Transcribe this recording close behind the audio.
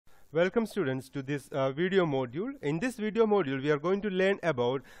Welcome students to this video module. In this video module, we are going to learn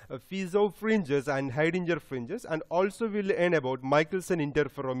about piezo fringes and Heidinger fringes, and also we will learn about Michelson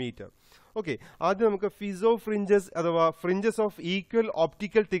interferometer. Okay, ആദ്യം നമുക്ക് piezo fringes അഥവാ fringes of equal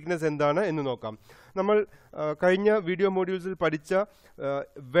optical thickness എന്താണ് എന്ന് നോക്കാം. നമ്മൾ കഴിഞ്ഞ video മോഡ്യൂൾസിൽ പഠിച്ച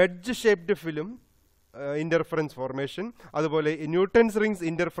wedge shaped film interference formation, അതുപോലെ ന്യൂട്ടൺസ് റിംഗ്സ്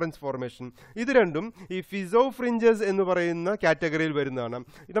ഇന്റർഫറൻസ് ഫോർമേഷൻ, ഇത് രണ്ടും ഈ ഫിസോ ഫ്രിഞ്ചസ് എന്ന് പറയുന്ന കാറ്റഗറിയിൽ വരുന്നതാണ്.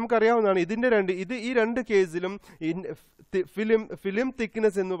 നമുക്കറിയാവുന്നതാണ് ഈ രണ്ട് കേസിലും ഫിലിം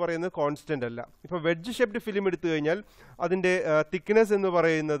തിക്നെസ് എന്ന് പറയുന്നത് കോൺസ്റ്റന്റ് അല്ല. ഇപ്പോൾ വെഡ്ജ് ഷേപ്ഡ് ഫിലിം എടുത്തു കഴിഞ്ഞാൽ അതിൻ്റെ തിക്നെസ് എന്ന്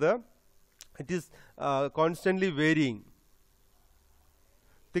പറയുന്നത് it is constantly varying.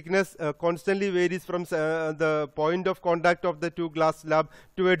 Thickness constantly varies from the point of contact of the two glass slab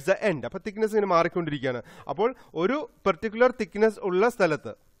towards the end. അപ്പോൾ thickness ഇങ്ങനെ മാറിക്കൊണ്ടിരിക്കുകയാണ്. അപ്പോൾ ഒരു particular thickness ഉള്ള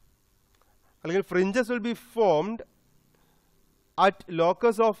സ്ഥലത്ത് അല്ലെങ്കിൽ fringes will be formed at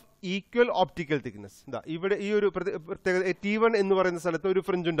locus of equal optical thickness. ഇവിടെ ഈ ഒരു പ്രത്യേക T1 എന്ന് പറയുന്ന സ്ഥലത്ത് ഒരു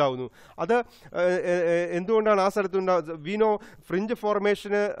ഫ്രിഞ്ച് ഉണ്ടാവുന്നു. അത് എന്തുകൊണ്ടാണ് ആ സ്ഥലത്ത് ഉണ്ടാവുന്നത്? വി നോ ഫ്രിഞ്ച്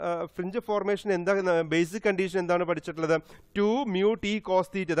ഫോർമേഷൻ എന്താ ബേസിക് കണ്ടീഷൻ എന്താണ് പഠിച്ചിട്ടുള്ളത്? 2 mu t cos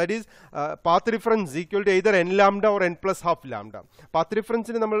theta, that is path reference equal to either n lambda or n plus half lambda. path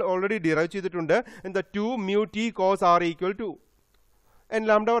reference നമ്മൾ ഓൾറെഡി ഡിറൈവ് ചെയ്തിട്ടുണ്ട്. എന്താ 2 mu t cos r equal to n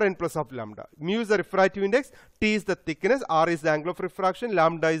lambda or n plus half lambda. Mu is the refractive index, t is the thickness, r is the angle of refraction,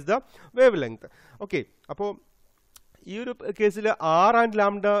 lambda is the wavelength. Okay, അപ്പോൾ ഈ ഒരു കേസിൽ r and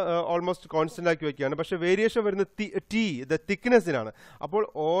lambda almost constant ആക്കി വയ്ക്കുകയാണ്. പക്ഷേ variation വരുന്നത് t the thicknessനാണ്. അപ്പോൾ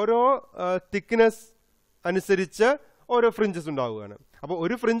ഓരോ തിക്നെസ് അനുസരിച്ച് ഓരോ ഫ്രിഞ്ചസ് ഉണ്ടാവുകയാണ്. അപ്പോൾ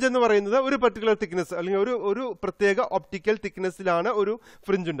ഒരു ഫ്രിഞ്ച് എന്ന് പറയുന്നത് ഒരു പർട്ടിക്കുലർ തിക്നെസ് അല്ലെങ്കിൽ ഒരു പ്രത്യേക ഒപ്റ്റിക്കൽ തിക്നെസ്സിലാണ് ഒരു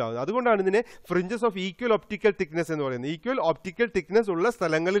ഫ്രിഞ്ച് ഉണ്ടാകുന്നത്. അതുകൊണ്ടാണ് ഇതിനെ fringes of equal optical thickness എന്ന് പറയുന്നത്. ഈക്വൽ ഒപ്റ്റിക്കൽ തിക്നെസ് ഉള്ള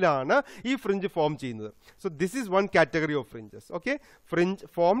സ്ഥലങ്ങളിലാണ് ഈ ഫ്രിഞ്ച് ഫോം ചെയ്യുന്നത്. So this is one category of fringes. Okay, fringe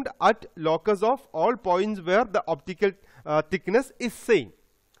formed at locus of all points where the optical thickness is same.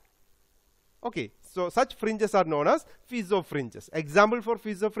 Okay, so such fringes are known as piezo fringes. Example for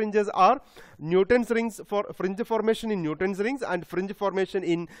piezo fringes are Newton's rings, for fringe formation in Newton's rings and fringe formation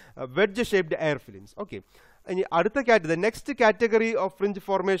in wedge shaped air films. Okay, and the next category of fringe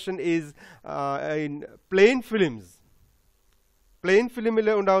formation is in plane films. Plain ഫിലിമിൽ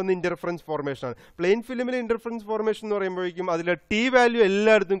ഉണ്ടാകുന്ന interference formation ആണ്. Plain ഫിലിമിലെ interference formation എന്ന് പറയുമ്പോഴേക്കും അതിലെ T value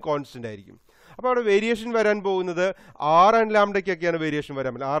എല്ലായിടത്തും constant ആയിരിക്കും. അപ്പോൾ അവിടെ വേരിയേഷൻ വരാൻ പോകുന്നത് ആർ ആൻഡ് ലാംഡയ്ക്കൊക്കെയാണ് വേരിയേഷൻ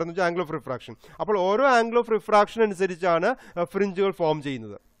വരാൻ പറ്റില്ല. ആർ എന്ന് വെച്ചാൽ ആംഗിൾ ഓഫ് റിഫ്രാക്ഷൻ. അപ്പോൾ ഓരോ ആംഗിൾ ഓഫ് റിഫ്രാക്ഷൻ അനുസരിച്ചാണ് ഫ്രിഞ്ചുകൾ ഫോം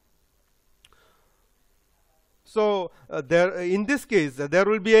ചെയ്യുന്നത്. So in this case there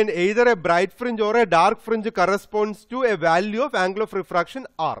will be either a bright fringe or a dark fringe corresponds to a value of angle of refraction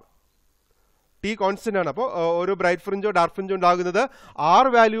r. T constant ആണ്. അപ്പോൾ ഒരു bright ഫ്രിഞ്ചോ dark ഫ്രിഞ്ചോ ഉണ്ടാകുന്നത് R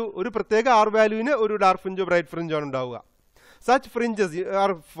value, ഒരു പ്രത്യേക R വാല്യൂവിന് ഒരു dark ഫ്രിഞ്ചോ bright ഫ്രിഞ്ചോ ആണ് ഉണ്ടാവുക. Such fringes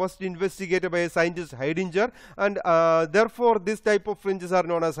are first investigated by a scientist Heidinger, and therefore this type of fringes are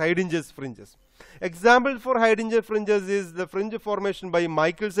known as Heidinger's fringes. Example for Heidinger fringes is the fringe formation by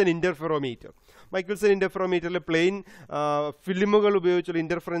Michelson Interferometer. Michelson Interferometer plain ഫിലിമുകൾ ഉപയോഗിച്ചുള്ള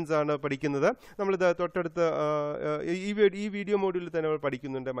interference ആണ് പഠിക്കുന്നത്. നമ്മളിത് തൊട്ടടുത്ത ഈ video മോഡ്യൂളിൽ തന്നെ നമ്മൾ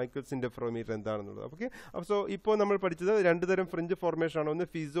പഠിക്കുന്നുണ്ട് Michelson Interferometer എന്താണെന്നുള്ളത്. ഓക്കെ, സോ ഇപ്പോൾ നമ്മൾ പഠിച്ചത് രണ്ട് തരം ഫ്രിഞ്ച് ഫോർമേഷൻ ആണ്. ഒന്ന്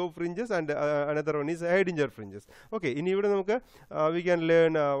Phizo fringes and another one is Heidinger fringes. Okay, ഇനി ഇവിടെ നമുക്ക് we can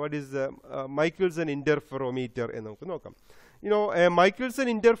learn what is Michelson Interferometer എന്ന് നമുക്ക് നോക്കാം. You know, a Michelson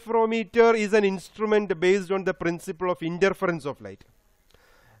Interferometer is an instrument based on the principle of interference of light.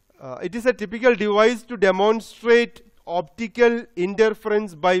 It is a typical device to demonstrate optical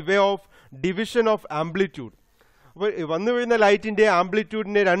interference by way of division of amplitude. വന്നു വീഴുന്ന ലൈറ്റിന്റെ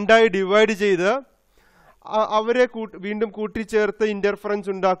ആംപ്ലിറ്റ്യൂഡിനെ രണ്ടായി divide ചെയ്ത് അവരെ വീണ്ടും കൂട്ടിച്ചേർത്ത് interference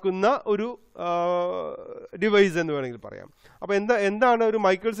ഉണ്ടാക്കുന്ന ഒരു ഡിവൈസ് എന്ന് വേണമെങ്കിൽ പറയാം. അപ്പോൾ എന്താണ് ഒരു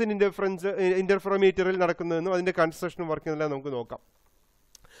മൈക്കിൾസൺ ഇന്റർഫെറോമീറ്ററിൽ നടക്കുന്നതെന്നും അതിന്റെ കൺസ്ട്രക്ഷനും വർക്കിനെല്ലാം നമുക്ക് നോക്കാം.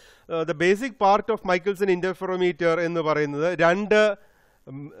 The basic part of Mikaelson interferometer എന്ന് പറയുന്നത് രണ്ട്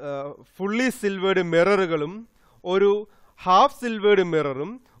ഫുള്ളി സിൽവേർഡ് മിററുകളും ഒരു ഹാഫ് സിൽവേർഡ്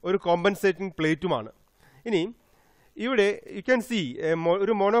മിററും ഒരു കോമ്പൻസേറ്റിംഗ് പ്ലേറ്റുമാണ്. ഇനി ഇവിടെ യു ക്യാൻ സി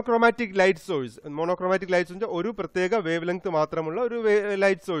ഒരു monochromatic light source. Monochromatic light source ഒരു പ്രത്യേക വേവ് ലെങ്ത് മാത്രമുള്ള ഒരു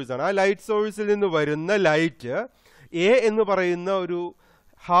ലൈറ്റ് സോഴ്സ് ആണ്. ആ ലൈറ്റ് സോഴ്സിൽ നിന്ന് വരുന്ന ലൈറ്റ് എ എന്ന് പറയുന്ന ഒരു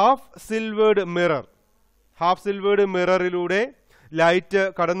ഹാഫ് സിൽവേർഡ് മിററിലൂടെ ലൈറ്റ്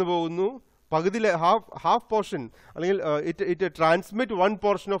കടന്നു പോകുന്നു. പകുതി ഹാഫ് പോർഷൻ അല്ലെങ്കിൽ it transmit one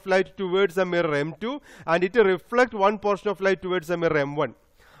portion of light towards A mirror M2 and it reflect one portion of light towards A mirror M1.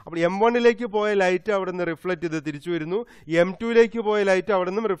 അപ്പോൾ M1ലേക്ക് പോയ ലൈറ്റ് അവിടെ നിന്ന് റിഫ്ലക്ട് ചെയ്ത് തിരിച്ചു വരുന്നു. M2ലേക്ക് പോയ ലൈറ്റ് അവിടെ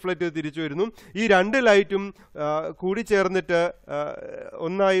നിന്നും റിഫ്ലക്ട് ചെയ്ത് തിരിച്ചു വരുന്നു. ഈ രണ്ട് ലൈറ്റും കൂടി ചേർന്നിട്ട്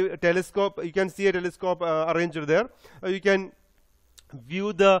ഒന്നായി telescope, you can see A telescope arranged there. You can view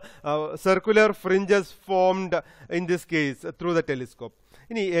the circular fringes formed in this case through the telescope.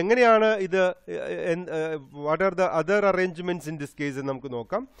 ഇനി എങ്ങനെയാണ് ഇത് what are the other arrangements in this case എന്ന് നമുക്ക്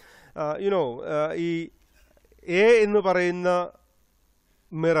നോക്കാം. ഈ എ എന്ന് പറയുന്ന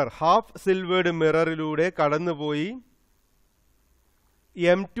മിറർ, ഹാഫ് സിൽവേർഡ് മിററിലൂടെ കടന്നുപോയി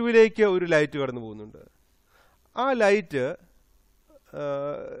M2ലേക്ക് ഒരു ലൈറ്റ് കടന്നു പോകുന്നുണ്ട്. ആ ലൈറ്റ്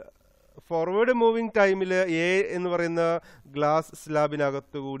ഫോർവേഡ് മൂവിങ് ടൈമിൽ എ എന്ന് പറയുന്ന ഗ്ലാസ്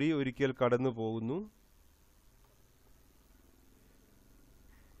സ്ലാബിനകത്തുകൂടി ഒരിക്കൽ കടന്നു പോകുന്നു.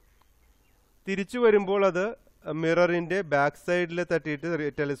 തിരിച്ചു വരുമ്പോൾ അത് മിററിന്റെ ബാക്ക് സൈഡിൽ തട്ടിയിട്ട്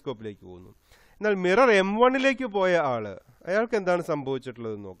ടെലിസ്കോപ്പിലേക്ക് പോകുന്നു. എന്നാൽ മിറർ M1ലേക്ക് പോയ ആള്, അയാൾക്ക് എന്താണ്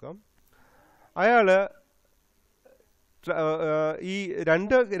സംഭവിച്ചിട്ടുള്ളതെന്ന് നോക്കാം. അയാള് ഈ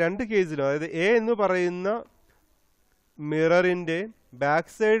രണ്ട് കേസിലും, അതായത് എ എന്ന് പറയുന്ന മിററിന്റെ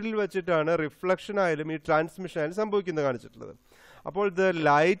ബാക്ക് സൈഡിൽ വെച്ചിട്ടാണ് റിഫ്ലക്ഷൻ ആയാലും ഈ ട്രാൻസ്മിഷൻ ആയാലും സംഭവിക്കുന്നത് കാണിച്ചിട്ടുള്ളത്. അപ്പോൾ the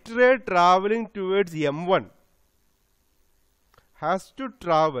light ray travelling towards M1 has to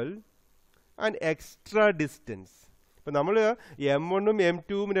travel an extra distance. ഇപ്പം നമ്മൾ M1ഉം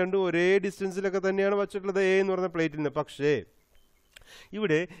M2ഉം രണ്ടും ഒരേ ഡിസ്റ്റൻസിലൊക്കെ തന്നെയാണ് വച്ചിട്ടുള്ളത് എ എന്ന് പറയുന്ന പ്ലേറ്റിൽ നിന്ന്. പക്ഷേ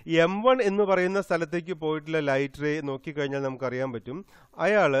ഇവിടെ M1 എന്ന് പറയുന്ന സ്ഥലത്തേക്ക് പോയിട്ടുള്ള ലൈറ്റ് റേ നോക്കിക്കഴിഞ്ഞാൽ നമുക്കറിയാൻ പറ്റും,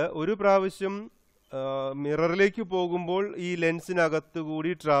 അയാൾ ഒരു പ്രാവശ്യം മിററിലേക്ക് പോകുമ്പോൾ ഈ ലെൻസിനകത്ത്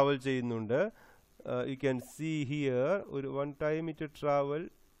കൂടി ട്രാവൽ ചെയ്യുന്നുണ്ട്. യു ക്യാൻ സീ ഹിയർ ഒരു one time it travel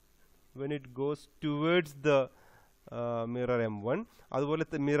when it goes towards the mirror M1. അതുപോലെ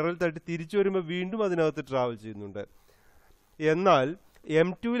മിററിൽ തട്ടി തിരിച്ചു വരുമ്പോൾ വീണ്ടും അതിനകത്ത് ട്രാവൽ ചെയ്യുന്നുണ്ട്. എന്നാൽ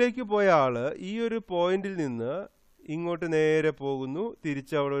M2ലേക്ക് പോയ ആള് ഈ ഒരു പോയിന്റിൽ നിന്ന് ഇങ്ങോട്ട് നേരെ പോകുന്നു,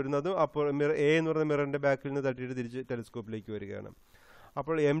 തിരിച്ച് അവിടെ വരുന്നതും അപ്പോൾ എ എന്ന് പറയുന്ന മിററിന്റെ ബാക്കിൽ നിന്ന് തട്ടിയിട്ട് തിരിച്ച് ടെലിസ്കോപ്പിലേക്ക് വരികയാണ്.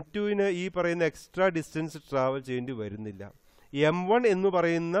 അപ്പോൾ M2ന് ഈ പറയുന്ന എക്സ്ട്രാ ഡിസ്റ്റൻസ് ട്രാവൽ ചെയ്യേണ്ടി വരുന്നില്ല. M1 എന്ന്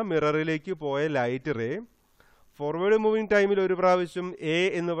പറയുന്ന മിററിലേക്ക് പോയ ലൈറ്റ് റേ ഫോർവേഡ് മൂവിങ് ടൈമിൽ ഒരു പ്രാവശ്യം എ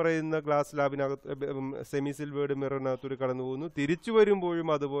എന്ന് പറയുന്ന ഗ്ലാസ് ലാബിനകത്ത് സെമി സിൽവേർഡ് മിററിനകത്തൂടെ കടന്നു പോകുന്നു, തിരിച്ചു വരുമ്പോഴും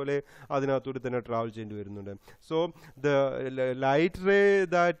അതുപോലെ അതിനകത്തൂടെ തന്നെ ട്രാവൽ ചെയ്യേണ്ടി വരുന്നുണ്ട്. So the light ray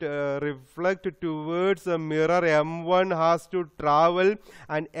that reflect towards A mirror M1 has to travel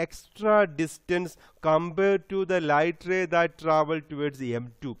an extra distance compared to the light ray that travel towards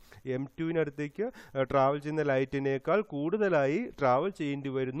M2. M2-നടുത്തേക്ക് travel ചെയ്യുന്ന ലൈറ്റിനേക്കാൾ കൂടുതലായി ട്രാവൽ ചെയ്യേണ്ടി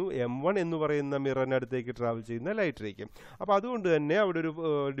വരുന്നു M1 എന്ന് പറയുന്ന മിററിനടുത്തേക്ക് ട്രാവൽ ചെയ്യുന്ന ലൈറ്റ് റേക്ക്. അപ്പോൾ അതുകൊണ്ട് തന്നെ അവിടെ ഒരു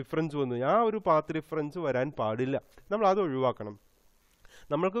ഡിഫറൻസ് വന്നു. ആ ഒരു പാത്ത് ഡിഫറൻസ് വരാൻ പാടില്ല, നമ്മൾ അത് ഒഴിവാക്കണം.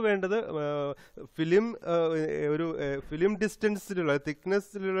 നമ്മൾക്ക് വേണ്ടത് ഒരു ഫിലിം ഡിസ്റ്റൻസിലുള്ള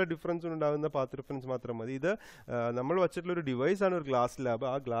തിക്നെസ്സിലുള്ള ഡിഫറൻസ് ഉണ്ടാകുന്ന പാത്ത് ഡിഫറൻസ് മാത്രം മതി. ഇത് നമ്മൾ വച്ചിട്ടുള്ള ഒരു ഡിവൈസ് ആണ്, ഒരു ഗ്ലാസ് ലാബ്.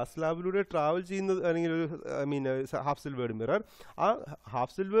 ആ ഗ്ലാസ് ലാബിലൂടെ ട്രാവൽ ചെയ്യുന്നത്, അല്ലെങ്കിൽ ഒരു ഹാഫ് സിൽവേർഡ് മിറർ, ആ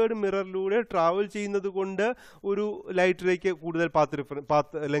ഹാഫ് സിൽവേർഡ് മിററിലൂടെ ട്രാവൽ ചെയ്യുന്നത് കൊണ്ട് ഒരു ലൈറ്റ് റേക്ക് കൂടുതൽ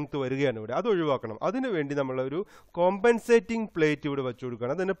പാത്ത് ലെങ്ത് വരികയാണ് ഇവിടെ. അത് ഒഴിവാക്കണം. അതിനുവേണ്ടി നമ്മളൊരു കോമ്പൻസേറ്റിംഗ് പ്ലേറ്റ് ഇവിടെ വെച്ചു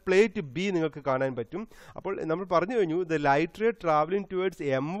കൊടുക്കണം. അതിന് പ്ലേറ്റ് B നിങ്ങൾക്ക് കാണാൻ പറ്റും. അപ്പോൾ നമ്മൾ പറഞ്ഞു കഴിഞ്ഞു, the light ray travelling towards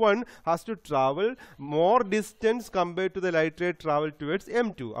M1 has to travel more distance compared to the light ray travel towards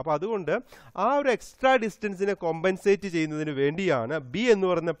M2. അപ്പോൾ അതുകൊണ്ട് ആ ഒരു എക്സ്ട്രാ ഡിസ്റ്റൻസിനെ കോമ്പൻസേറ്റ് ചെയ്യുന്നതിന് വേണ്ടിയാണ് B എന്ന്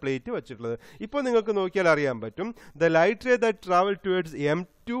പറയുന്ന പ്ലേറ്റ് വെച്ചിട്ടുള്ളത്. ഇപ്പോൾ നിങ്ങൾക്ക് നോക്കിയാൽ അറിയാൻ പറ്റും, the light ray that travel towards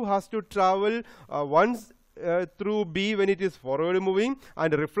M2 has to travel once through B when it is forward moving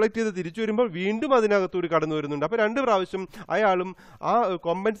and reflect ചെയ്ത് തിരിച്ചു വരുമ്പോൾ വീണ്ടും അതിനകത്തൂടി കടന്നു വരുന്നുണ്ട്. അപ്പോൾ രണ്ട് പ്രാവശ്യം അയാളും ആ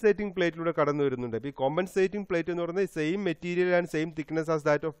കോമ്പൻസേറ്റിംഗ് പ്ലേറ്റിലൂടെ കടന്നു വരുന്നുണ്ട്. അപ്പോൾ ഈ കോമ്പൻസേറ്റിംഗ് പ്ലേറ്റ് എന്ന് പറയുന്നത് same material and same thickness as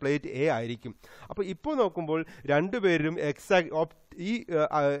that of plate A ആയിരിക്കും. അപ്പോൾ ഇപ്പോൾ നോക്കുമ്പോൾ രണ്ടുപേരും ഈ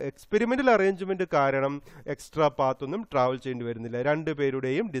എക്സ്പെരിമെന്റൽ അറേഞ്ച്മെന്റ് കാരണം എക്സ്ട്രാ പാത്ത് ഒന്നും ട്രാവൽ ചെയ്യേണ്ടി വരുന്നില്ല.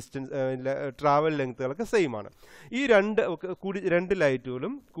 രണ്ടുപേരുടെയും ഡിസ്റ്റൻസ് ട്രാവൽ ലെങ്ത്തുകളൊക്കെ സെയിം ആണ്. ഈ രണ്ട്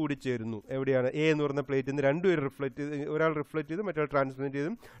ലൈറ്റുകളും കൂടിച്ചേരുന്നു. എവിടെയാണ്? A എന്ന് പറയുന്ന പ്ലേറ്റിൽ നിന്ന് രണ്ടുപേരും ഒരാൾ റിഫ്ലക്ട് ചെയ്ത് മറ്റൊരാൾ ട്രാൻസ്മിറ്റ്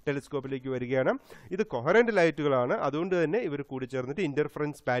ചെയ്തും ടെലിസ്കോപ്പിലേക്ക് വരികയാണ്. ഇത് കൊഹറന്റ് ലൈറ്റുകളാണ്. അതുകൊണ്ട് തന്നെ ഇവർ കൂടിച്ചേർന്നിട്ട്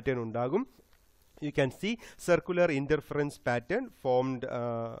ഇന്റർഫറൻസ് പാറ്റേൺ ഉണ്ടാകും. You can see circular interference pattern formed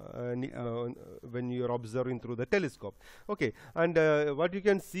when you are observing through the telescope. Okay, and what you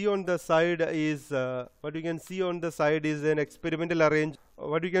can see on the side is an experimental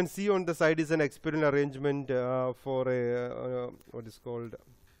arrangement for a what is called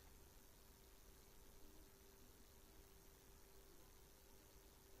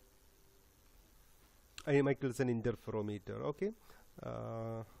a Michelson Interferometer. Okay.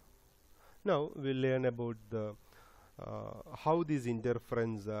 Now we'll learn about how these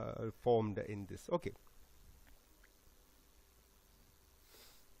interference formed in this. Okay.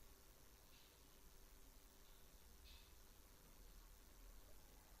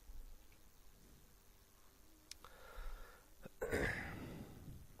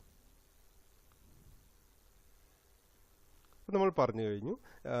 അപ്പോൾ നമ്മൾ പറഞ്ഞു കഴിഞ്ഞു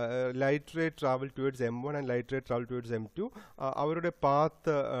light ray travel towards M1 and light ray travel towards M2 അവരുടെ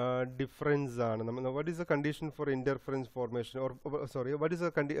path difference ആണ്. നമ്മൾ what is the condition for interference formation or sorry what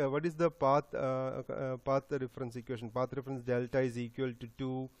is the path difference equation? Path difference delta is equal to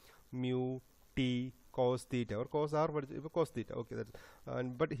 2 mu t cos theta or cos r, but cos theta. Okay, that's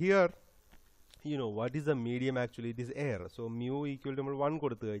but here you know what is the medium actually? It is air, so mu equal to 1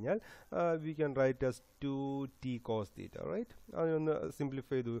 കൊടുത്തു കഴിഞ്ഞാൽ we can write as 2t cos theta, right? അതൊന്ന്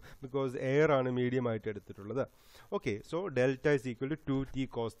simplify ചെയ്തു because air ആണ് medium ആയിട്ട് എടുത്തിട്ടുള്ളത്. Okay, so delta is equal to 2t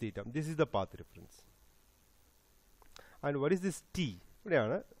cos theta. This is the path difference. And what is this t?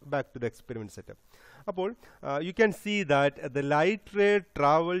 ഇവിടെയാണ് back to the experiment setup. അപ്പോൾ you can see that the light ray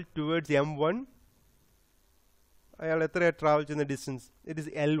travel towards M1. അയാൾ എത്ര travel ചെയ്യുന്ന distance? It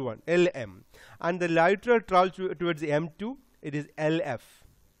is LM. And the light ray travel towards M2, it is LF.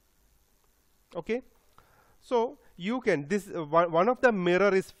 Okay, so you can this one of the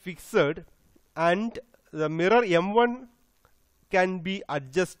mirror is fixed and the mirror M1 can be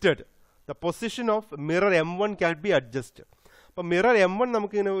adjusted. The position of mirror M1 can be adjusted. അപ്പോൾ mirror M1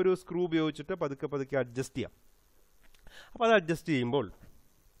 നമുക്കിങ്ങനെ ഒരു screw ഉപയോഗിച്ചിട്ട് പതുക്കെ പതുക്കെ adjust ചെയ്യാം. അപ്പോൾ അത് adjust ചെയ്യുമ്പോൾ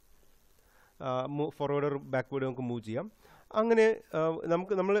ഫോർവേഡ് ബാക്ക്വേഡ് നമുക്ക് മൂവ് ചെയ്യാം. അങ്ങനെ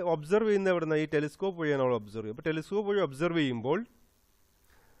നമ്മൾ ഒബ്സർവ് ചെയ്യുന്ന എവിടെ നിന്ന്? ഈ ടെലിസ്കോപ്പ് വഴിയാണ് നമ്മൾ ഒബ്സർവ് ചെയ്യുക. അപ്പോൾ ടെലിസ്കോപ്പ് വഴി ഒബ്സർവ് ചെയ്യുമ്പോൾ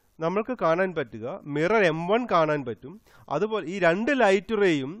നമ്മൾക്ക് കാണാൻ പറ്റുക മിറർ M1 കാണാൻ പറ്റും. അതുപോലെ ഈ രണ്ട് light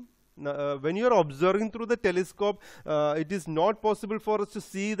റേയും when you are observing through the telescope, it is not possible for us to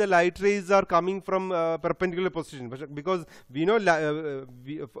see the light rays are coming from perpendicular position, because we know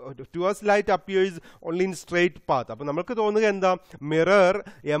to us light appears only in straight path. അപ്പോൾ നമുക്ക് തോന്നുക എന്താ? Mirror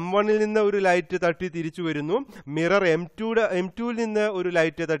M1 ൽ നിന്ന് ഒരു light തട്ടി തിരിച്ചു വരുന്നു, മിറർ M2 ൽ നിന്ന് ഒരു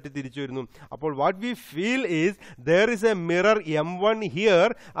ലൈറ്റ് തട്ടി തിരിച്ചു വരുന്നു. അപ്പോൾ what we feel is there is a mirror M1 here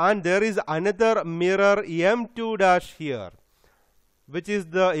and there is another mirror M2 dash here, which is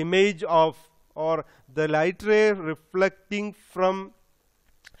the image of or the light ray reflecting from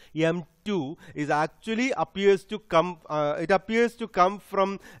M2 is actually appears to come from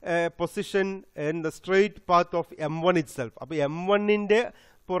a position in the straight path of M1 itself. അപ്പോൾ M1 ന്റെ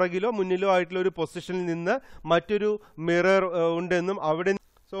പുറകിലോ മുന്നിലോ ആയിട്ടുള്ള ഒരു പൊസിഷനിൽ നിന്ന് മറ്റൊരു mirror ഉണ്ടെന്നും അവിടെ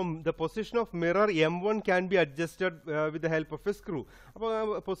so the position of mirror M1 can be adjusted with the help of a screw. അപ്പോൾ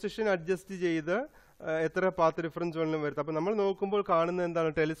പൊസിഷൻ അഡ്ജസ്റ്റ് ചെയ്ത് എത്ര പാത്ത് ഡിഫറൻസ് വേണമെങ്കിലും വരുത്തും. അപ്പോൾ നമ്മൾ നോക്കുമ്പോൾ കാണുന്നത് എന്താണ്?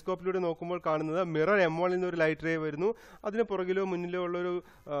 ടെലിസ്കോപ്പിലൂടെ നോക്കുമ്പോൾ കാണുന്നത് മിറർ M1 ൽ നിന്ന് ഒരു ലൈറ്റ് റേ വരുന്നു, അതിന് പുറകിലോ മുന്നിലോ ഉള്ളൊരു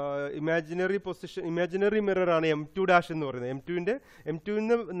ഇമാജിനറി മിററാണ് M2 ഡാഷ് എന്ന് പറയുന്നത്. M2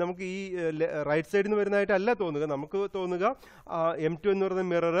 ന്ന് നമുക്ക് ഈ റൈറ്റ് സൈഡിൽ നിന്ന് വരുന്നതായിട്ടല്ല തോന്നുക. നമുക്ക് തോന്നുക M2 എന്ന് പറയുന്ന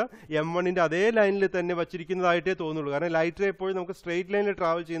മിറർ M1 ന്റെ അതേ ലൈനിൽ തന്നെ വച്ചിരിക്കുന്നതായിട്ടേ തോന്നുള്ളൂ. കാരണം ലൈറ്റ് റേ എപ്പോഴും നമുക്ക് സ്ട്രെയിറ്റ് ലൈനിൽ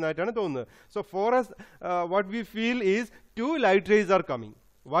ട്രാവൽ ചെയ്യുന്നതായിട്ടാണ് തോന്നുന്നത്. So four us what we feel is two light rays are coming.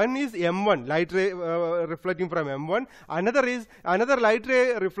 One is M1 light ray reflecting from M1, another light ray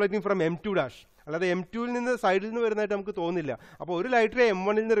reflecting from M2 dash. അല്ലാതെ M2 ൽ നിന്ന് സൈഡിൽ നിന്ന് വരുന്നതായിട്ട് നമുക്ക് തോന്നില്ല. അപ്പോൾ ഒരു ലൈറ്റ് റേ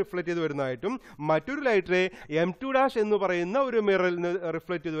M1 ൽ നിന്ന് റിഫ്ലക്ട് ചെയ്ത് വരുന്നതായിട്ടും മറ്റൊരു ലൈറ്റ് റേ M2 ഡാഷ് എന്ന് പറയുന്ന ഒരു മിററിൽ നിന്ന്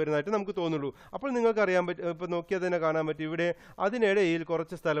റിഫ്ലക്ട് ചെയ്ത് വരുന്നതായിട്ട് നമുക്ക് തോന്നുള്ളൂ. അപ്പോൾ നിങ്ങൾക്ക് അറിയാൻ പറ്റും, ഇപ്പോൾ നോക്കിയാൽ തന്നെ കാണാൻ പറ്റും, ഇവിടെ അതിനിടയിൽ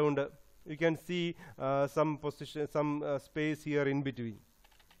കുറച്ച് സ്ഥലമുണ്ട്. You can see some position, some space here in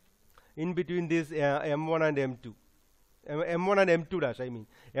between this M1 and M2. M1 and M2 dash, I mean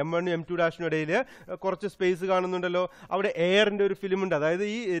M1 M2 ഡാഷിനും ഇടയിൽ കുറച്ച് സ്പേസ് കാണുന്നുണ്ടല്ലോ. അവിടെ എയറിന്റെ ഒരു ഫിലിം ഉണ്ട്. അതായത്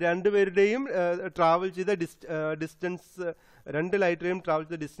ഈ രണ്ടുപേരുടെയും ട്രാവൽ ചെയ്ത ഡിസ്റ്റൻസ്, രണ്ട് ലൈറ്റ് റേയും ട്രാവൽ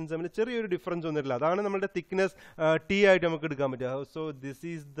ചെയ്ത ഡിസ്റ്റൻസ് തമ്മിൽ ചെറിയൊരു ഡിഫറൻസ് ഒന്നുമില്ല. അതാണ് നമ്മുടെ തിക്നെസ് T ആയിട്ട് നമുക്ക് എടുക്കാൻ പറ്റുക. So this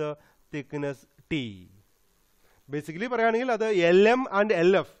is the thickness T. Basically പറയുകയാണെങ്കിൽ അത് LM ആൻഡ്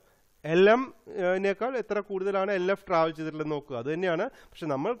LF. LM-നേക്കാൾ എത്ര കൂടുതലാണ് LF ട്രാവൽ ചെയ്തിട്ടുള്ളത് നോക്കുക, അത് തന്നെയാണ്. പക്ഷെ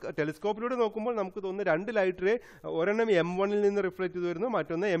നമ്മൾ ടെലിസ്കോപ്പിലൂടെ നോക്കുമ്പോൾ നമുക്ക് തോന്നുന്നു രണ്ട് ലൈറ്റ് റേ ഒരെണ്ണം M1 ൽ നിന്ന് റിഫ്ലക്ട് ചെയ്ത് വരുന്നു,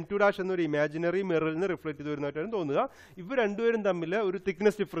 മറ്റൊന്ന് M2 ഡാഷ് എന്നൊരു ഇമാജിനറി മിററിൽ നിന്ന് റിഫ്ലക്ട് ചെയ്ത് വരുന്നതായിട്ടാണ് തോന്നുക. ഇവർ രണ്ടുപേരും തമ്മിൽ ഒരു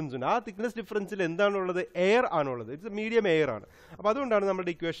തിക്നെസ് ഡിഫറൻസ് ഉണ്ട്. ആ തിക്നെസ് ഡിഫറൻസിൽ എന്താണുള്ളത്? എയർ ആണുള്ളത്. ഇറ്റ്സ് മീഡിയം എയർ ആണ്. അപ്പോൾ അതുകൊണ്ടാണ്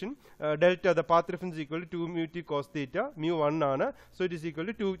നമ്മുടെ equation delta the path difference equal to 2 mu t cos theta, mu 1 ആണ്. So it is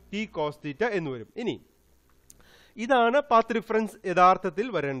equal to 2t cos theta എന്ന് വരും. ഇനി ഇതാണ് പാത്ത് ഡിഫറൻസ് യഥാർത്ഥത്തിൽ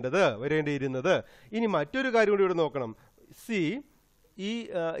വരേണ്ടിയിരുന്നത്. ഇനി മറ്റൊരു കാര്യം കൂടി ഇവിടെ നോക്കണം. ഈ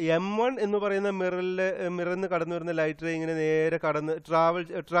M1 എന്ന് പറയുന്ന മിററിൽ നിന്ന് കടന്നു വരുന്ന ലൈറ്റ് റേ ഇങ്ങനെ നേരെ കടന്ന്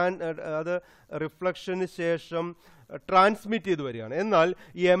അത് റിഫ്ലക്ഷന് ശേഷം ട്രാൻസ്മിറ്റ് ചെയ്ത് വരികയാണ്. എന്നാൽ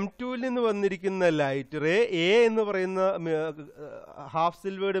M2 ൽ നിന്ന് വന്നിരിക്കുന്ന ലൈറ്റ് റേ A എന്ന് പറയുന്ന ഹാഫ്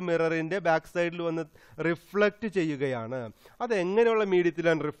സിൽവേർഡ് മിററിന്റെ ബാക്ക് സൈഡിൽ വന്ന് റിഫ്ലക്റ്റ് ചെയ്യുകയാണ്. അത് എങ്ങനെയുള്ള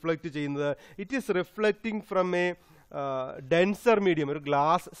മീഡിയത്തിലാണ് റിഫ്ലക്റ്റ് ചെയ്യുന്നത്? It is reflecting from A denser medium, ഒരു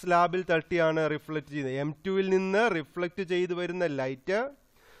ഗ്ലാസ് സ്ലാബിൽ തട്ടിയാണ് റിഫ്ലക്റ്റ് ചെയ്യുന്നത്. M2 ൽ നിന്ന് റിഫ്ലക്റ്റ് ചെയ്ത് വരുന്ന ലൈറ്റ്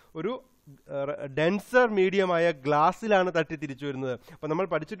ഒരു ഡെൻസർ മീഡിയമായ ഗ്ലാസ്സിലാണ് തട്ടി തിരിച്ചു വരുന്നത്. അപ്പോൾ നമ്മൾ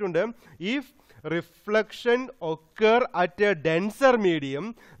പഠിച്ചിട്ടുണ്ട്, if reflection occur at A denser medium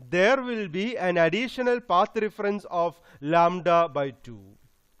there will be an additional path difference of λ/2.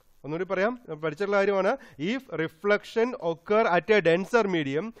 ഒന്നുകൂടി പറയാം, പഠിച്ചിട്ടുള്ള കാര്യമാണ്. If reflection occur at A denser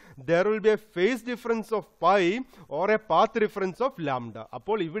medium there will be a phase difference of pi or a path difference of λ.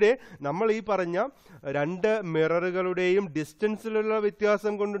 അപ്പോൾ ഇവിടെ നമ്മൾ ഈ പറഞ്ഞ രണ്ട് മിററുകളുടെയും ഡിസ്റ്റൻസിലുള്ള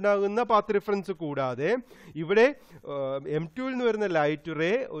വ്യത്യാസം കൊണ്ടുണ്ടാകുന്ന പാത്ത് ഡിഫറൻസ് കൂടാതെ ഇവിടെ M2 നിന്ന് വരുന്ന ലൈറ്റ്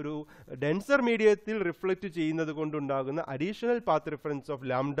റേ ഒരു ഡെൻസർ മീഡിയത്തിൽ റിഫ്ലക്റ്റ് ചെയ്യുന്നത് കൊണ്ടുണ്ടാകുന്ന അഡീഷണൽ പാത്ത് ഡിഫറൻസ് ഓഫ്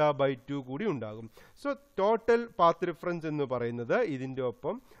λ/2 കൂടി ഉണ്ടാകും. സോ ടോട്ടൽ പാത്ത് ഡിഫറൻസ് എന്ന് പറയുന്നത് ഇതിൻ്റെ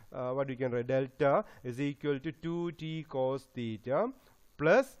ഒപ്പം what we can write, delta is equal to 2t cos theta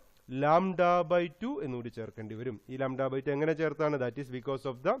plus λ/2 എന്നുകൂടി ചേർക്കേണ്ടി വരും. ഈ λ/2 എങ്ങനെ ചേർത്താണ്? that is because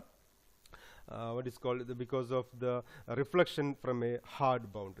of the what is called because of the reflection from a hard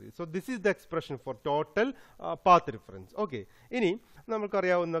boundary. So this is the expression for total path difference. Okay, ഇനി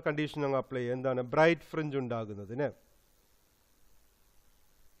നമുക്കറിയാവുന്ന condition അങ്ങ് apply ചെയ്യാം. എന്താണ് ബ്രൈറ്റ് ഫ്രിഞ്ച് ഉണ്ടാകുന്നതിന്?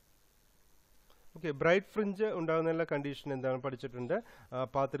 ഓക്കെ, ബ്രൈറ്റ് ഫ്രിഞ്ച് ഉണ്ടാകുന്ന condition എന്താണ് പഠിച്ചിട്ടുണ്ട്?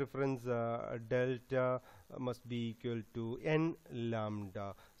 Path difference delta must be equal to n λ.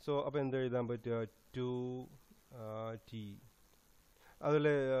 So അപ്പോൾ എന്ത് എഴുതാൻ പറ്റുക? 2t.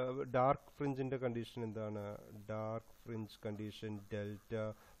 അതുപോലെ ഡാർക്ക് ഫ്രിഞ്ചിൻ്റെ കണ്ടീഷൻ എന്താണ്? Dark fringe condition delta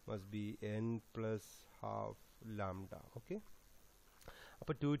must be n + ½ λ. Okay,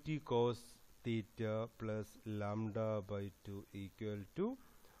 അപ്പോൾ 2t cos theta plus λ/2 equal to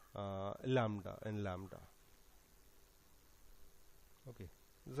lambda and lambda. Okay,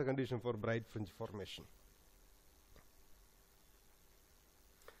 this is a condition for bright fringe formation.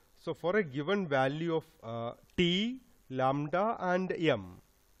 So for a given value of t, lambda and m,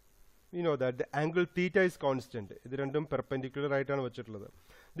 you know that the angle theta is constant. Idu rendum perpendicular ആയിട്ടാണ് വെച്ചിട്ടുള്ളത്.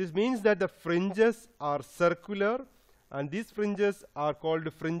 This means that the fringes are circular and these fringes are called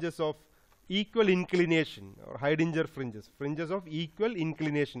fringes of equal inclination or Heidinger fringes. Fringes of equal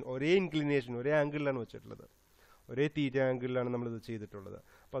inclination, ഒരേ inclination, ഒരേ ആംഗിളിലാണ് വെച്ചിട്ടുള്ളത്, ഒരേ തീറ്റ ആംഗിളിലാണ് നമ്മളിത് ചെയ്തിട്ടുള്ളത്.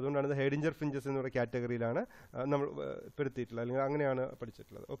 അപ്പോൾ അതുകൊണ്ടാണ് ഇത് ഹൈഡിഞ്ചർ ഫ്രിഞ്ചസ് എന്നുള്ള കാറ്റഗറിയിലാണ് നമ്മൾ പെടുത്തിയിട്ടുള്ളത്, അല്ലെങ്കിൽ അങ്ങനെയാണ്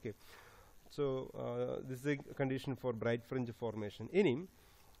പഠിച്ചിട്ടുള്ളത്. Okay, so this is A condition for bright fringe formation. ഇനി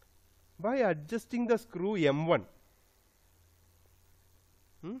by adjusting the screw M1,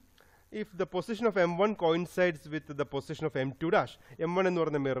 if the position of M1 coincides with the position of M2 dash, M1 എന്ന്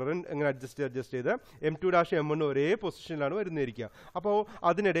പറയുന്ന മിററിൻ എങ്ങനെ അഡ്ജസ്റ്റ് ചെയ്ത് M2 dash M1 ഒരേ പൊസിഷനിലാണ് വരുന്നിരിക്കുക. അപ്പോൾ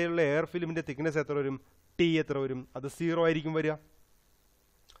അതിനിടയിലുള്ള air ഫിലിമിന്റെ thickness എത്ര വരും? T എത്ര വരും? അത് 0 ആയിരിക്കും വരിക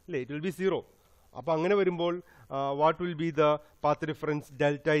അല്ലേ? It will be 0. അപ്പോൾ അങ്ങനെ വരുമ്പോൾ what will be the path difference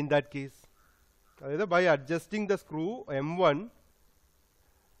delta in that case? അതായത് by adjusting the screw M1,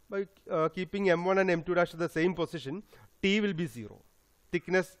 by keeping M1 and M2 dash at the same position, T will be 0.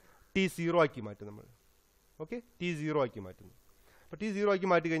 Thickness T 0 ആക്കി മാറ്റും നമ്മൾ. Okay, T 0 ആക്കി മാറ്റുന്നു. അപ്പോൾ T 0 ആക്കി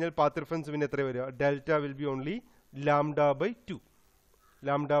മാറ്റി കഴിഞ്ഞാൽ പാത്ത് ഡിഫറൻസ് പിന്നെ എത്ര വരിക? Delta will be only λ/2.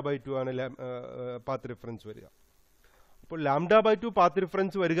 λ/2 ആണ് പാത്ത് ഡിഫറൻസ് വരിക. അപ്പോൾ λ/2 പാത്ത്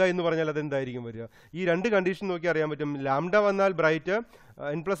ഡിഫറൻസ് വരിക എന്ന് പറഞ്ഞാൽ അതെന്തായിരിക്കും വരിക? ഈ രണ്ട് കണ്ടീഷൻ നോക്കി അറിയാൻ പറ്റും. ലാംഡ വന്നാൽ ബ്രൈറ്റ്,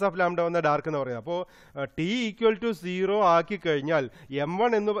 n+1 λ വന്നാൽ ഡാർക്ക് എന്ന് പറയുന്നത്. അപ്പോൾ T = 0 ആക്കി കഴിഞ്ഞാൽ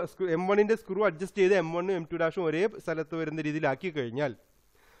M1ന്റെ സ്ക്രൂ അഡ്ജസ്റ്റ് ചെയ്ത് M1 M2 ഡാഷും ഒരേ സ്ഥലത്ത് വരുന്ന രീതിയിലാക്കി കഴിഞ്ഞാൽ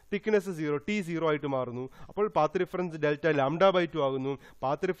തിക്നെസ് 0, T 0 ആയിട്ട് മാറുന്നു. അപ്പോൾ പാത്ത് ഡിഫറൻസ് ഡെൽറ്റ λ/2 ആകുന്നു.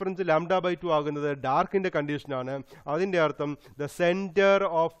 പാത്ത് ഡിഫറൻസ് λ/2 ആകുന്നത് ഡാർക്കിന്റെ കണ്ടീഷനാണ്. അതിന്റെ അർത്ഥം the centre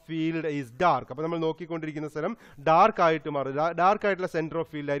of field is dark. അപ്പോൾ നമ്മൾ നോക്കിക്കൊണ്ടിരിക്കുന്ന സ്ഥലം ഡാർക്ക് ആയിട്ട് മാറും. ഡാർക്ക് ആയിട്ടുള്ള സെന്റർ ഓഫ്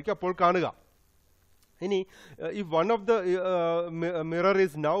ഫീൽഡ് ആയിരിക്കും അപ്പോൾ കാണുക. ഇനി if one of the mirror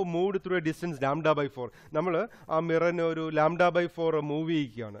is now moved through a distance λ/4, നമ്മൾ ആ മിററിന് ഒരു λ/4 മൂവ്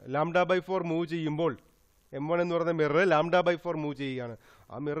ചെയ്യുകയാണ്. λ/4 മൂവ് ചെയ്യുമ്പോൾ M1 എന്ന് പറയുന്ന മിറർ λ/4 മൂവ് ചെയ്യുകയാണ്.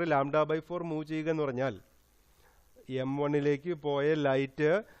 ആ മിറർ λ/4 മൂവ് ചെയ്യുക എന്ന് പറഞ്ഞാൽ M1ലേക്ക് പോയ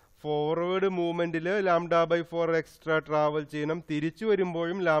ലൈറ്റ് ഫോർവേഡ് മൂവ്മെന്റിൽ λ/4 എക്സ്ട്രാ ട്രാവൽ ചെയ്യണം, തിരിച്ചു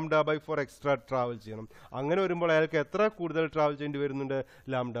വരുമ്പോഴും λ/4 എക്സ്ട്രാ ട്രാവൽ ചെയ്യണം. അങ്ങനെ വരുമ്പോൾ അയാൾക്ക് എത്ര കൂടുതൽ ട്രാവൽ ചെയ്യേണ്ടി വരുന്നുണ്ട്?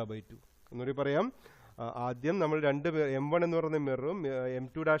 λ/2. എന്നൂടി പറയാം. ആദ്യം നമ്മൾ രണ്ട് M1 എന്ന് പറയുന്ന മിററും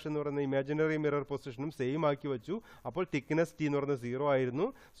M2 ഡാഷ് എന്ന് പറയുന്ന ഇമാജിനറി മിറർ പൊസിഷനും സെയിം ആക്കി വെച്ചു. അപ്പോൾ തിക്നെസ് T എന്ന് പറയുന്നത് 0 ആയിരുന്നു.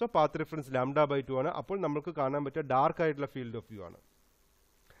 സോ പാത്ത് ഡിഫറൻസ് λ/2 ആണ്. അപ്പോൾ നമുക്ക് കാണാൻ പറ്റിയ ഡാർക്ക് ആയിട്ടുള്ള ഫീൽഡ് ഓഫ് വ്യൂ ആണ്.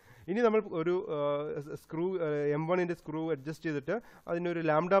 ഇനി നമ്മൾ ഒരു സ്ക്രൂ M1ന്റെ സ്ക്രൂ അഡ്ജസ്റ്റ് ചെയ്തിട്ട് അതിനൊരു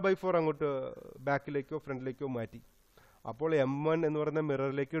λ/4 അങ്ങോട്ട് ബാക്കിലേക്കോ ഫ്രണ്ടിലേക്കോ മാറ്റി. അപ്പോൾ M1 എന്ന് പറയുന്ന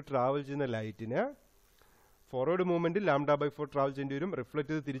മിററിലേക്ക് ട്രാവൽ ചെയ്യുന്ന ലൈറ്റിന് ഫോർവേഡ് മൂവ്മെന്റിൽ λ/4 ട്രാവൽ ചെയ്യേണ്ടി വരും. റിഫ്ലക്ട്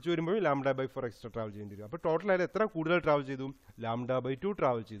ചെയ്ത് തിരിച്ചു വരുമ്പോഴും λ/4 എക്സ്ട്രാ ട്രാവൽ ചെയ്യേണ്ടി വരും. അപ്പോൾ ടോട്ടൽ ആയാലും എത്ര കൂടുതൽ ട്രാവൽ ചെയ്തു? λ/2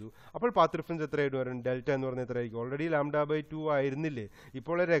 ട്രാവൽ ചെയ്തു. അപ്പോൾ പാത്ത് ഡിഫറൻസ് എത്രയായിട്ട് വരും? ഡെൽറ്റ എന്ന് പറഞ്ഞാൽ എത്രയായിരിക്കും? ഓൾറെഡി λ/2 ആയിരുന്നില്ലേ,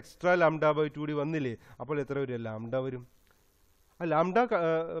 ഇപ്പോൾ ഒരു എക്സ്ട്രാ λ/2 കൂടി വന്നില്ലേ, അപ്പോൾ എത്ര വരും? λ വരും. ആ ലാംഡ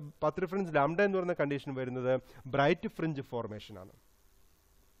പാത്ത് ഡിഫറൻസ് ലാംഡ എന്ന് പറയുന്ന കണ്ടീഷൻ വരുന്നത് ബ്രൈറ്റ് ഫ്രിഞ്ച് ഫോർമേഷൻ ആണ്.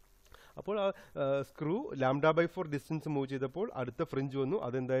 അപ്പോൾ ആ സ്ക്രൂ λ/4 ഡിസ്റ്റൻസ് മൂവ് ചെയ്തപ്പോൾ അടുത്ത ഫ്രിഞ്ച് വന്നു,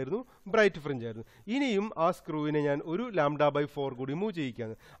 അതെന്തായിരുന്നു? ബ്രൈറ്റ് ഫ്രിഞ്ച് ആയിരുന്നു. ഇനിയും ആ സ്ക്രൂവിനെ ഞാൻ ഒരു λ/4 കൂടി മൂവ്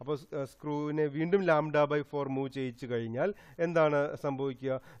ചെയ്യിക്കുകയാണ്. അപ്പോൾ സ്ക്രൂവിനെ വീണ്ടും λ/4 മൂവ് ചെയ്യിച്ചു കഴിഞ്ഞാൽ എന്താണ്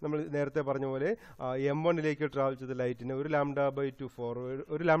സംഭവിക്കുക? നമ്മൾ നേരത്തെ പറഞ്ഞ പോലെ M1ലേക്ക് ട്രാവൽ ചെയ്ത ലൈറ്റിന് ഒരു λ/2 ഫോർവേഡ്,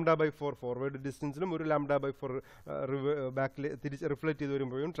 ഒരു λ/4 ഫോർവേഡ് ഡിസ്റ്റൻസിലും ഒരു λ/4 ബാക്കിൽ തിരിച്ച് റിഫ്ലക്ട് ചെയ്ത്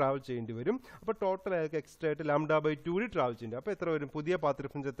വരുമ്പോഴും ട്രാവൽ ചെയ്യേണ്ടി വരും. അപ്പോൾ ടോട്ടൽ അയാൾക്ക് എക്സ്ട്രാ ആയിട്ട് λ/2 കൂടി ട്രാവൽ ചെയ്യേണ്ടി. അപ്പോൾ എത്ര വരും? പുതിയ പാത്ത്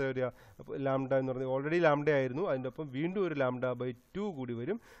ഡിഫറൻസ് എത്ര വരിക? ലാംഡ എന്ന് പറഞ്ഞാൽ ഓൾറെഡി ലാംഡ ആയിരുന്നു, അതിൻ്റെ ഒപ്പം വീണ്ടും ഒരു λ/2 കൂടി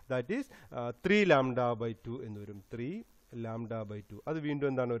വരും. ദാറ്റ് ഈസ് 3 λ/2 എന്ന് വരും. 3 λ/2. അത് വീണ്ടും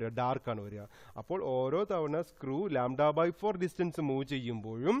എന്താണ് വരിക? ഡാർക്കാണ് വരിക. അപ്പോൾ ഓരോ തവണ സ്ക്രൂ λ/4 ഡിസ്റ്റൻസ് മൂവ്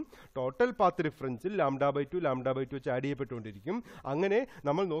ചെയ്യുമ്പോഴും ടോട്ടൽ പാത്ത് ഡിഫറൻസിൽ λ/2 വെച്ച് ആഡ് ചെയ്യപ്പെട്ടുകൊണ്ടിരിക്കും. അങ്ങനെ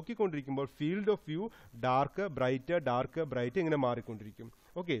നമ്മൾ നോക്കിക്കൊണ്ടിരിക്കുമ്പോൾ field of view dark bright ഇങ്ങനെ മാറിക്കൊണ്ടിരിക്കും.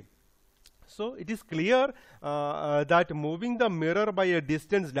 Okay. So it is clear that moving the mirror by a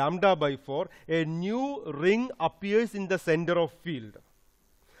distance λ/4, a new ring appears in the center of field.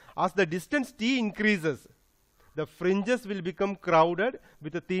 As the distance t increases, the fringes will become crowded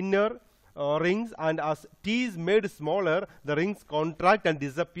with thinner rings, and as t is made smaller, the rings contract and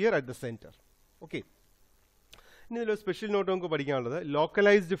disappear at the center. Okay. ഇനി ഇതിൽ special not നമുക്ക് പഠിക്കാനുള്ളത്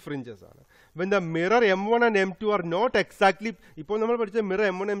localised fringes ആണ്. When the mirror M1 and M2 are not exactly, ഇപ്പോൾ നമ്മൾ പഠിച്ച mirror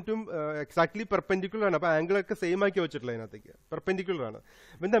M1 M2 exactly perpendicular ആണ്. അപ്പോൾ ആംഗിളൊക്കെ സെയിം ആക്കി വെച്ചിട്ടുള്ള അതിനകത്തേക്ക് പെർപെൻഡിക്കുലർ ആണ്.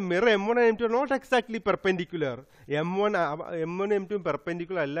 When the mirror M1 and M2 are not exactly perpendicular, M1 M2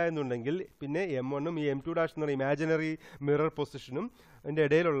 perpendicular അല്ല എന്നുണ്ടെങ്കിൽ പിന്നെ M1ഉം ഈ M2' എന്ന് പറയുന്ന ഇമാജിനറി മിറർ പൊസിഷനും അതിൻ്റെ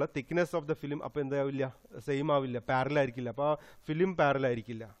ഇടയിലുള്ള തിക്നെസ് ഓഫ് ദ ഫിലിം അപ്പോൾ എന്താവില്ല? സെയിം ആവില്ല, പാരലൽ ആയിരിക്കില്ല. അപ്പോൾ ആ ഫിലിം പാരലൽ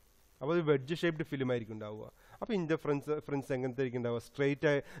ആയിരിക്കില്ല. അപ്പോൾ അത് വെഡ്ജ് ഷേപ്ഡ് ഫിലിം ആയിരിക്കും ഉണ്ടാവുക. അപ്പോൾ ഫ്രിഞ്ച് എങ്ങനത്തെ ആയിരിക്കും ഉണ്ടാവുക? സ്ട്രെയിറ്റ്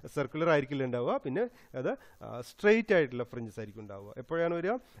ആയി സർക്കുലർ ആയിരിക്കില്ല ഉണ്ടാവുക, പിന്നെ അത് സ്ട്രെയിറ്റ് ആയിട്ടുള്ള ഫ്രിഞ്ചസ് ആയിരിക്കും ഉണ്ടാവുക. എപ്പോഴാണ്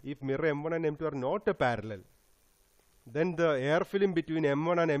വരിക? ഈ mirror M1 and M2 are not parallel, then the air film between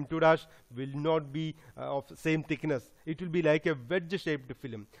M1 and M2' will not be of same thickness. It will be like a wedge shaped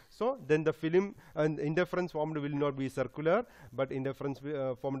film. So then the film interference formed will not be circular, but interference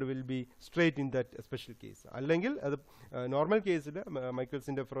formed will be straight in that special case. അല്ലെങ്കിൽ അത് normal കേസിൽ മൈക്കൽസ്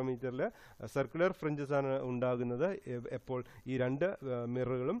ഇന്റർഫെറോമീറ്ററിൽ circular fringes ആണ് ഉണ്ടാകുന്നത് എപ്പോൾ ഈ രണ്ട്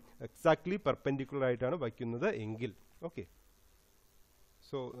മിററുകളും exactly perpendicular ആയിട്ടാണ് വയ്ക്കുന്നത് എങ്കിൽ. Okay.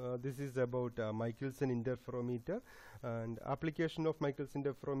 So this is about Michelson Interferometer, and application of Michelson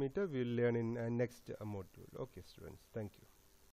Interferometer we will learn in next module. Okay students, thank you.